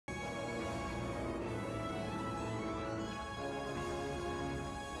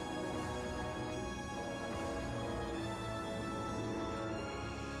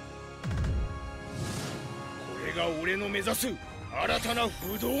が俺の目指す新たな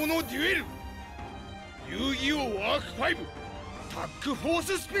不動のデュエル遊戯王アーク5タッグフォー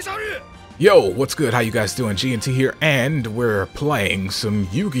ススペシャル Yo, what's good? How you guys doing? GNT here, and we're playing some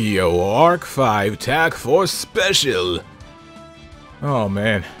Yu-Gi-Oh! Arc 5 Tag Force Special. Oh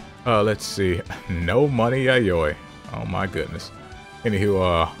man, let's see. No money, yayoi. Oh my goodness.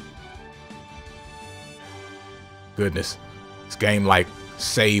 Anywho, goodness, this game like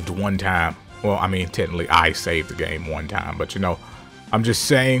saved one time. Well, I mean, technically I saved the game one time, but you know, I'm just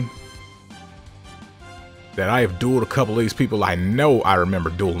saying that I have dueled a couple of these people. I know I remember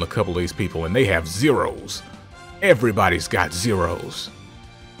dueling a couple of these people, and they have zeros. Everybody's got zeros.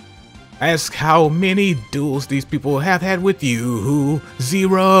 Ask how many duels these people have had with you.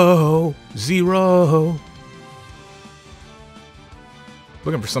 Zero. Zero.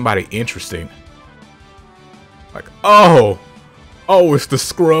 Looking for somebody interesting. Like, oh, it's the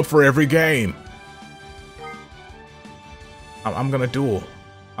scrub for every game. I'm gonna duel.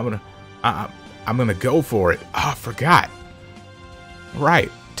 I'm gonna go for it. Oh, I forgot. Right,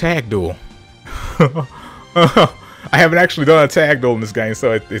 tag duel. I haven't actually done a tag duel in this game,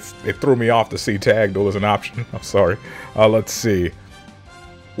 so it threw me off to see tag duel as an option. I'm sorry. Let's see.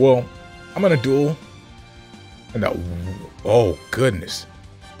 Well, I'm gonna duel. And oh goodness,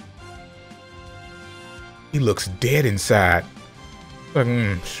 he looks dead inside. Like,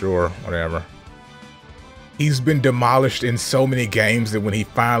 sure, whatever. He's been demolished in so many games that when he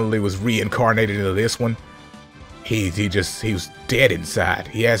finally was reincarnated into this one, he was dead inside.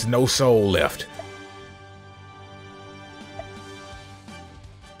 He has no soul left.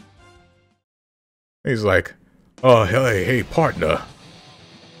 He's like, oh, hey, partner.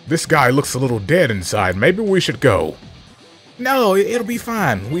 This guy looks a little dead inside. Maybe we should go. No, it'll be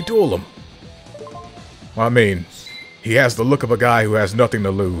fine. We duel him. Well, I mean, he has the look of a guy who has nothing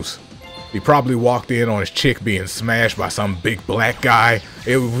to lose. He probably walked in on his chick being smashed by some big black guy.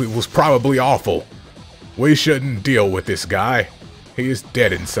 It was probably awful. We shouldn't deal with this guy. He is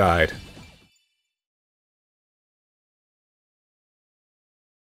dead inside.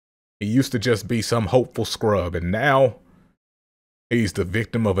 He used to just be some hopeful scrub, and now he's the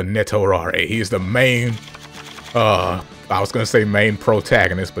victim of a Netorare. He is the main, I was gonna say main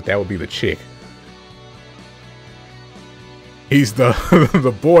protagonist, but that would be the chick. He's the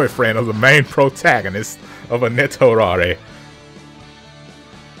the boyfriend of the main protagonist of a Netorare.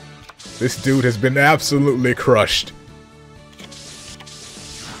 This dude has been absolutely crushed.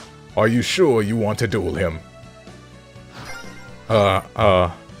 Are you sure you want to duel him?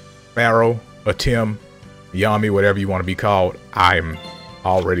 Pharaoh, Tim, Yami, whatever you want to be called. I'm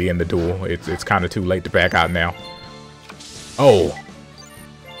already in the duel. It's kind of too late to back out now. Oh.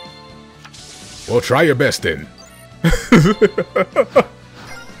 Well, try your best then.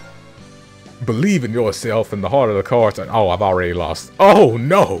 Believe in yourself and the heart of the cards. And oh, I've already lost. Oh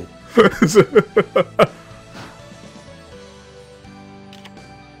no.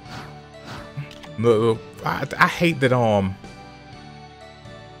 I hate that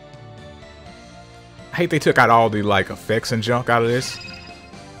I hate they took out all the like effects and junk out of this.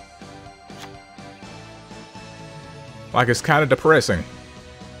 Like, it's kind of depressing.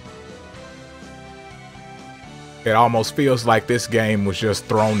 It almost feels like this game was just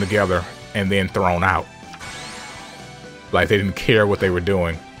thrown together and then thrown out. Like they didn't care what they were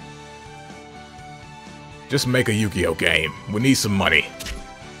doing. Just make a Yu-Gi-Oh game. We need some money.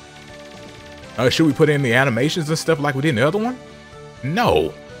 Should we put in the animations and stuff like we did in the other one?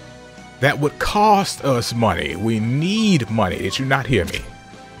 No. That would cost us money. We need money. Did you not hear me?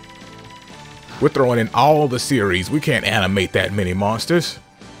 We're throwing in all the series. We can't animate that many monsters.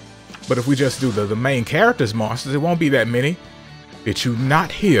 But if we just do the main characters monsters, it won't be that many. Did you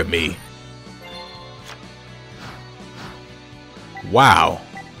not hear me? Wow.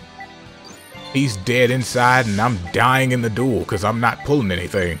 He's dead inside and I'm dying in the duel because I'm not pulling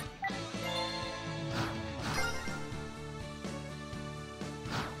anything.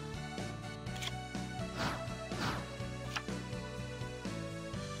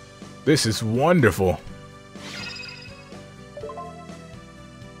 This is wonderful.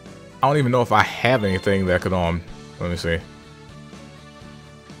 I don't even know if I have anything that could, let me see.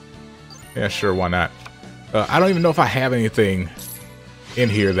 Yeah, sure, why not? I don't even know if I have anything in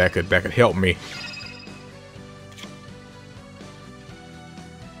here that could help me.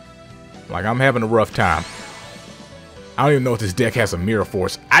 Like, I'm having a rough time. I don't even know if this deck has a mirror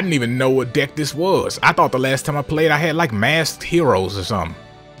force. I didn't even know what deck this was. I thought the last time I played I had like masked heroes or something.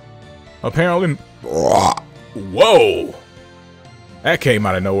 Apparently, whoa! That came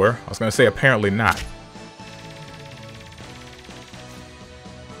out of nowhere. I was gonna say apparently not.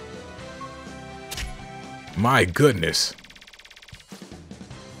 My goodness.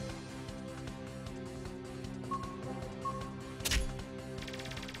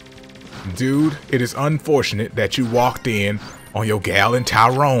 Dude, it is unfortunate that you walked in on your gal and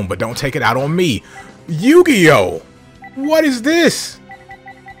Tyrone, but don't take it out on me. Yu-Gi-Oh! What is this?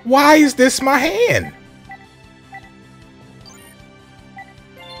 Why is this my hand?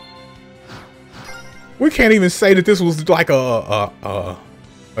 We can't even say that this was like a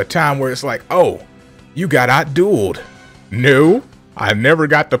time where it's like, oh, you got outdueled. No, I never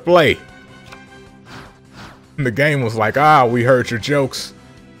got to play. And the game was like, we heard your jokes,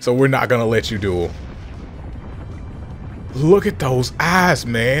 so we're not gonna let you duel. Look at those eyes,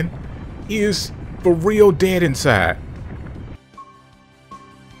 man. He is for real dead inside.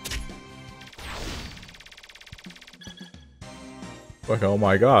 Like, oh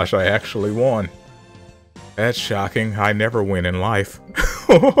my gosh, I actually won. That's shocking. I never win in life.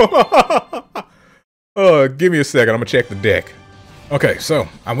 Give me a second. I'm gonna check the deck. Okay, so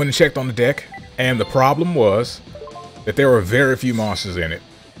I went and checked on the deck, and the problem was that there were very few monsters in it.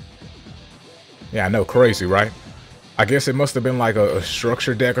 Yeah, I know, crazy, right? I guess it must have been like a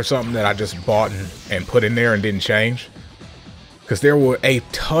structure deck or something that I just bought and put in there and didn't change. Because there were a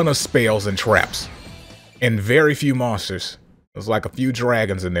ton of spells and traps, and very few monsters. There's like a few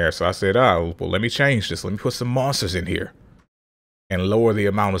dragons in there, so I said, well, let me change this. Let me put some monsters in here and lower the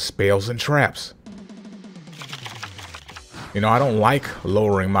amount of spells and traps. You know, I don't like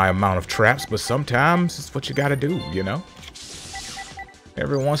lowering my amount of traps, but sometimes it's what you gotta do, you know?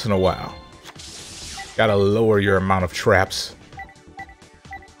 Every once in a while. Gotta lower your amount of traps.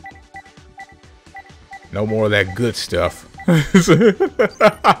 No more of that good stuff.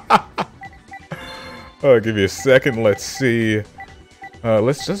 I'll give you a second. Let's see.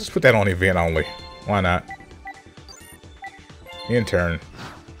 Let's just put that on event only. Why not? Intern.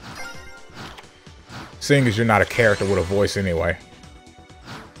 Seeing as you're not a character with a voice anyway.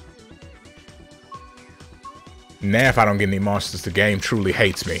 Now if I don't get any monsters, the game truly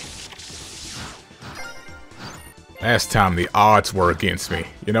hates me. Last time the odds were against me.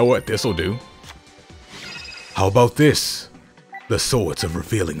 You know what? This'll do. How about this? The Swords of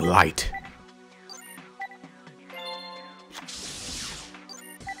Revealing Light.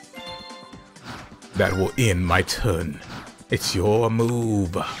 That will end my turn. It's your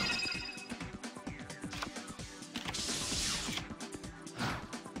move.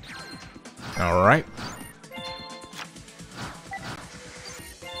 Alright.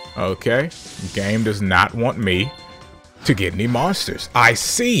 Okay. Game does not want me to get any monsters. I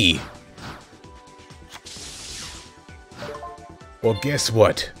see. Well, guess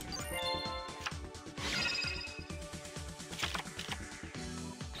what?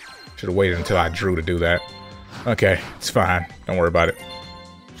 Should have waited until I drew to do that. Okay, it's fine. Don't worry about it.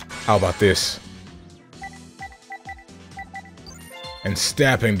 How about this? And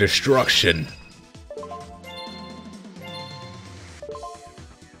Stamping Destruction.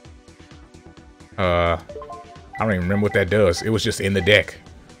 I don't even remember what that does. It was just in the deck.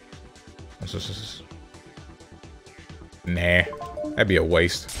 Nah, that'd be a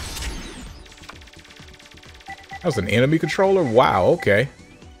waste. That was an enemy controller? Wow, okay.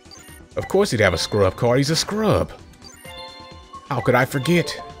 Of course he'd have a scrub card. He's a scrub. How could I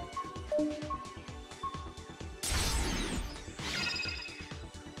forget?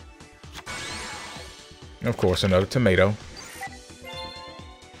 Of course, another tomato.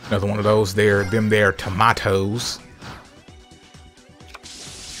 Another one of those there, tomatoes.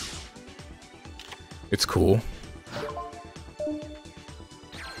 It's cool.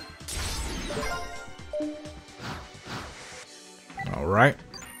 Alright.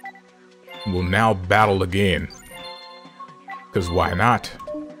 We'll now battle again. Because why not?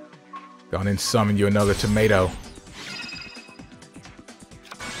 Go on and summon you another tomato.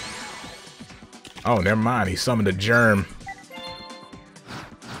 Oh, never mind. He summoned a germ.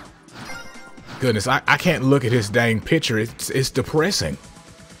 Goodness, I can't look at his dang picture. It's depressing.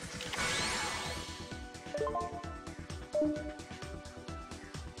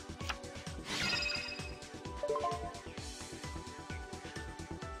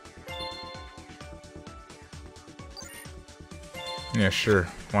 Yeah, sure.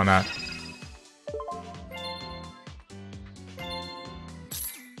 Why not?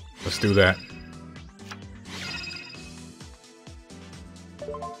 Let's do that.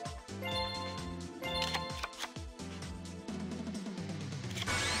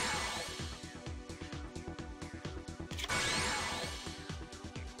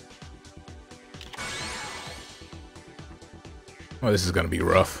 Well, this is gonna be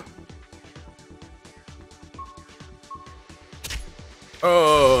rough.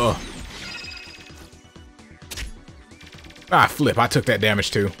 Oh. Ah, flip. I took that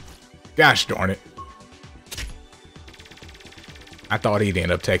damage too. Gosh darn it. I thought he'd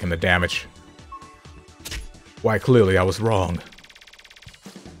end up taking the damage. Why, clearly I was wrong.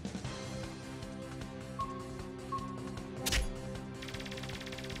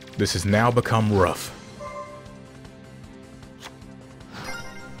 This has now become rough.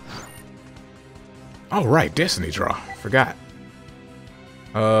 Oh, right. Destiny draw. Forgot.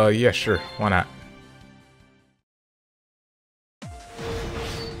 Yeah, sure. Why not?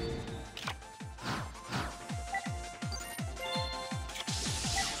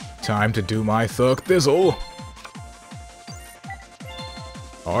 Time to do my thug thizzle.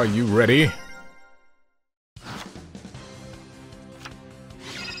 Are you ready?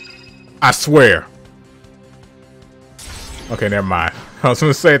 I swear. Okay, never mind. I was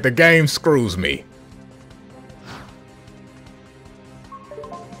gonna say the game screws me.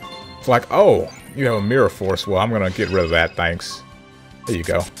 It's like, oh, you have a mirror force. Well, I'm gonna get rid of that, thanks. There you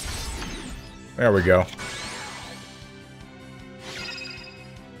go. There we go.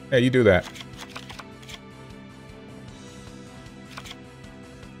 Hey, you do that.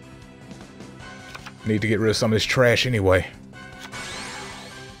 Need to get rid of some of this trash anyway.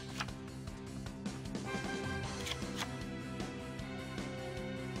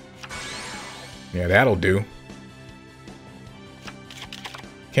 Yeah, that'll do.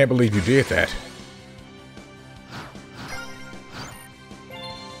 Can't believe you did that.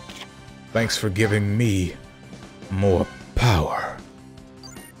 Thanks for giving me more power.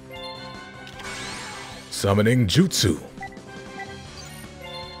 Summoning Jutsu.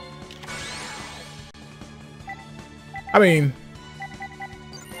 I mean...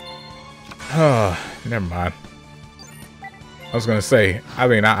 never mind. I was gonna say, I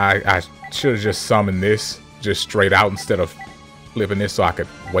mean, I should have just summoned this just straight out instead of flipping this so I could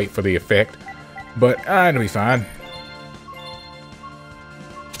wait for the effect. But it'll be fine.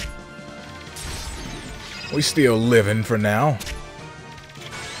 We still living for now.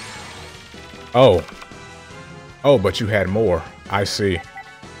 Oh. Oh, but you had more. I see.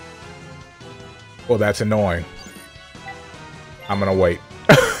 Well, that's annoying. I'm gonna wait.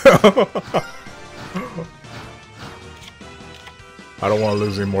 I don't want to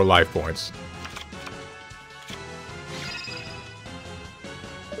lose any more life points.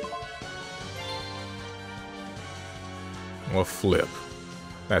 Well, flip.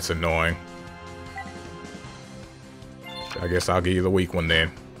 That's annoying. I guess I'll give you the weak one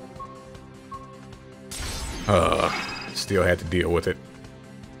then. Still had to deal with it.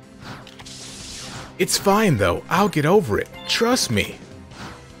 It's fine though. I'll get over it. Trust me.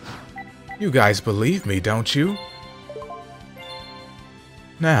 You guys believe me, don't you?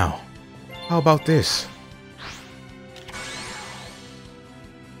 Now, how about this?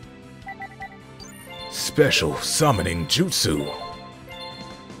 Special summoning jutsu.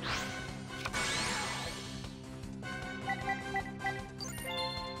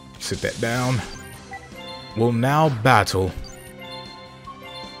 Sit that down. We'll now battle.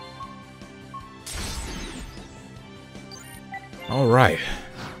 All right.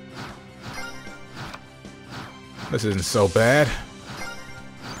 This isn't so bad.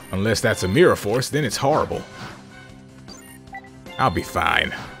 Unless that's a mirror force, then it's horrible. I'll be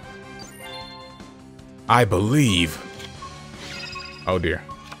fine. I believe. Oh dear.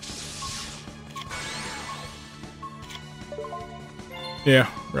 Yeah,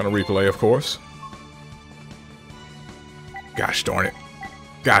 we're gonna replay, of course. Gosh darn it.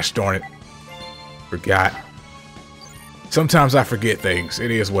 Gosh darn it. Forgot. Sometimes I forget things.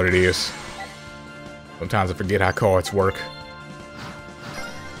 It is what it is. Sometimes I forget how cards work.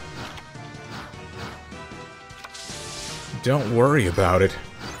 Don't worry about it.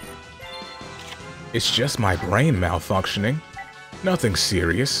 It's just my brain malfunctioning. Nothing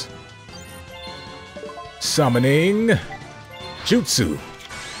serious. Summoning Jutsu.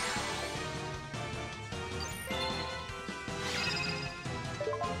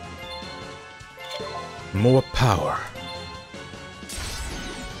 More power.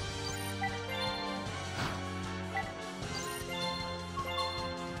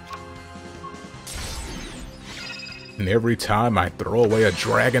 And every time I throw away a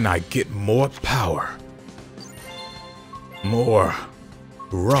dragon, I get more power. More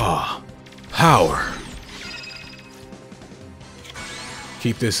raw power.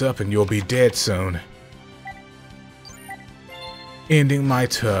 Keep this up and you'll be dead soon. Ending my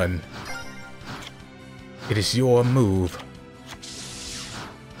turn. It is your move.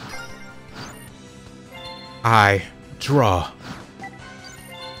 I draw.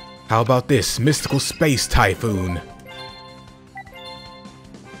 How about this mystical space typhoon?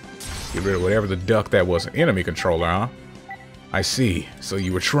 Get rid of whatever the duck that was. Enemy controller, huh? I see. So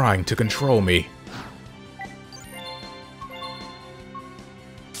you were trying to control me.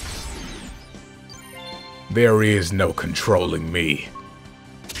 There is no controlling me.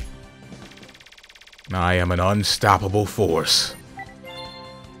 I am an unstoppable force.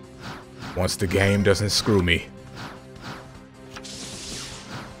 Once the game doesn't screw me.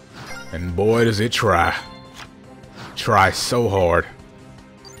 And boy, does it try. Try so hard.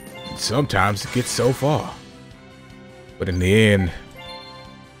 And sometimes it gets so far. But in the end,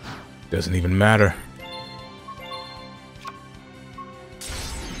 it doesn't even matter.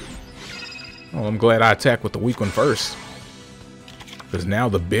 Well, I'm glad I attacked with the weak one first. Because now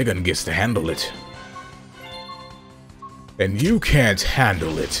the big one gets to handle it. And you can't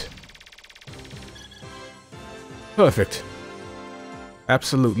handle it. Perfect.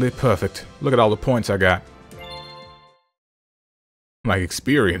 Absolutely perfect. Look at all the points I got. My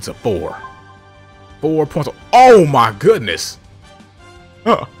experience of 4. 4 points. Oh my goodness!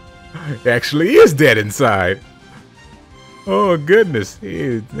 Huh. It actually is dead inside. Oh goodness.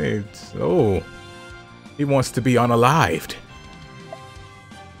 He wants to be unalived.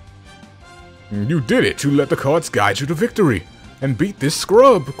 You did it. You let the cards guide you to victory. And beat this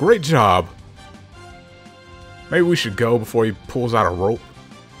scrub. Great job. Maybe we should go before he pulls out a rope.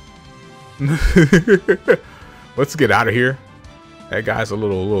 Let's get out of here. That guy's a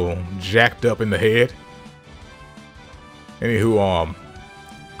little jacked up in the head. Anywho,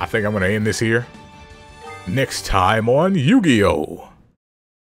 I think I'm gonna end this here. Next time on Yu-Gi-Oh!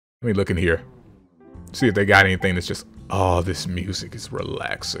 Let me look in here. See if they got anything that's just... Oh, this music is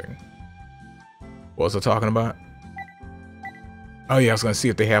relaxing. What was I talking about? Oh yeah, I was gonna see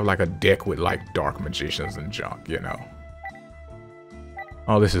if they have like a deck with like dark magicians and junk, you know.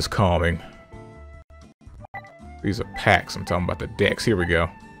 Oh, this is calming. These are packs. I'm talking about the decks. Here we go.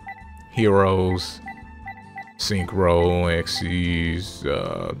 Heroes. Synchro. Xyz.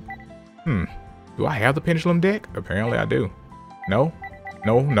 Do I have the Pendulum deck? Apparently I do. No?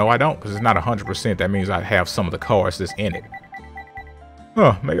 No, I don't. Because it's not 100%. That means I have some of the cards that's in it.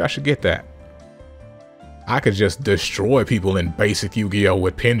 Huh, maybe I should get that. I could just destroy people in basic Yu-Gi-Oh!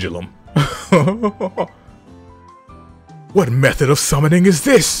 With Pendulum. What method of summoning is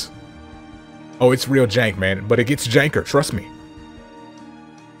this? Oh, it's real jank, man. But it gets janker, trust me.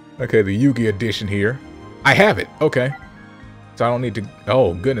 Okay, the Yu-Gi edition here. I have it. Okay. So I don't need to...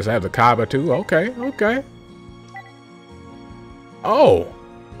 Oh, goodness, I have the Kaiba too. Okay. Oh,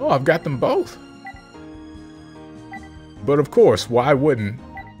 I've got them both. But of course, why wouldn't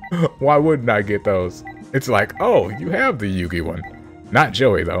I get those? It's like, oh, you have the Yugi one. Not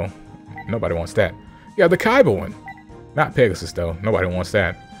Joey, though. Nobody wants that. You have the Kaiba one. Not Pegasus, though. Nobody wants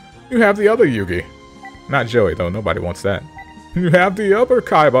that. You have the other Yugi. Not Joey, though. Nobody wants that. You have the other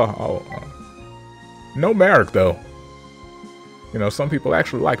Kaiba. Oh, no Merrick, though. You know, some people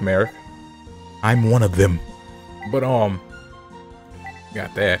actually like Merrick. I'm one of them. But,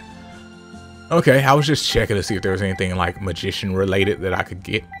 got that. Okay, I was just checking to see if there was anything, like, magician-related that I could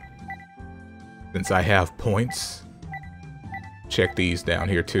get. Since I have points. Check these down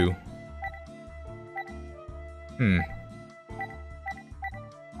here, too.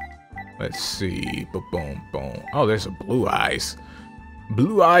 Let's see. Boom, boom. Oh, there's a Blue Eyes.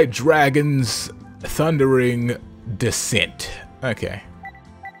 Blue-Eyed Dragon's Thundering Descent. Okay.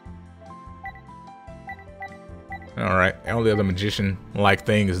 Alright. Only other magician-like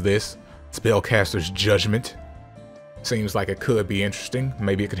thing is this. Spellcaster's Judgment. Seems like it could be interesting.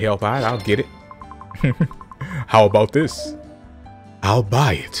 Maybe it could help out. I'll get it. How about this? I'll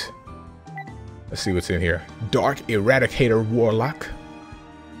buy it. Let's see what's in here. Dark Eradicator Warlock.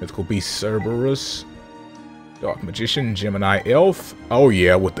 Mythical Beast Cerberus. Dark Magician, Gemini Elf. Oh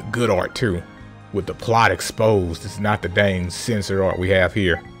yeah, with the good art too. With the plot exposed. It's not the dang censor art we have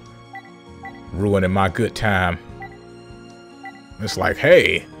here. Ruining my good time. It's like,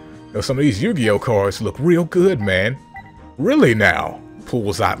 hey, you know, some of these Yu-Gi-Oh cards look real good, man. Really now.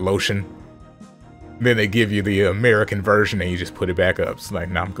 Pulls out lotion. Then they give you the American version and you just put it back up. It's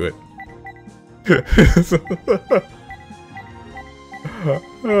like, nah, I'm good.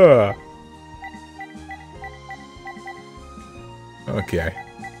 Okay.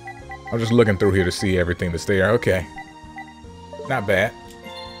 I'm just looking through here to see everything that's there. Okay. Not bad.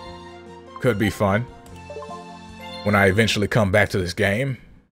 Could be fun. When I eventually come back to this game.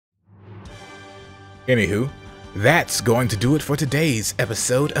 Anywho, that's going to do it for today's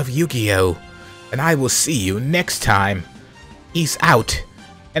episode of Yu-Gi-Oh! And I will see you next time. Peace out,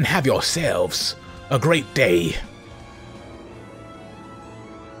 and have yourselves a great day.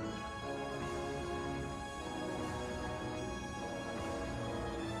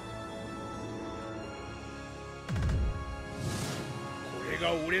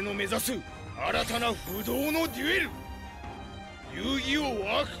 が俺の目指す新たな不動のデュエル、遊戯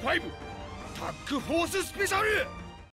王アーク5タッグフォーススペシャル。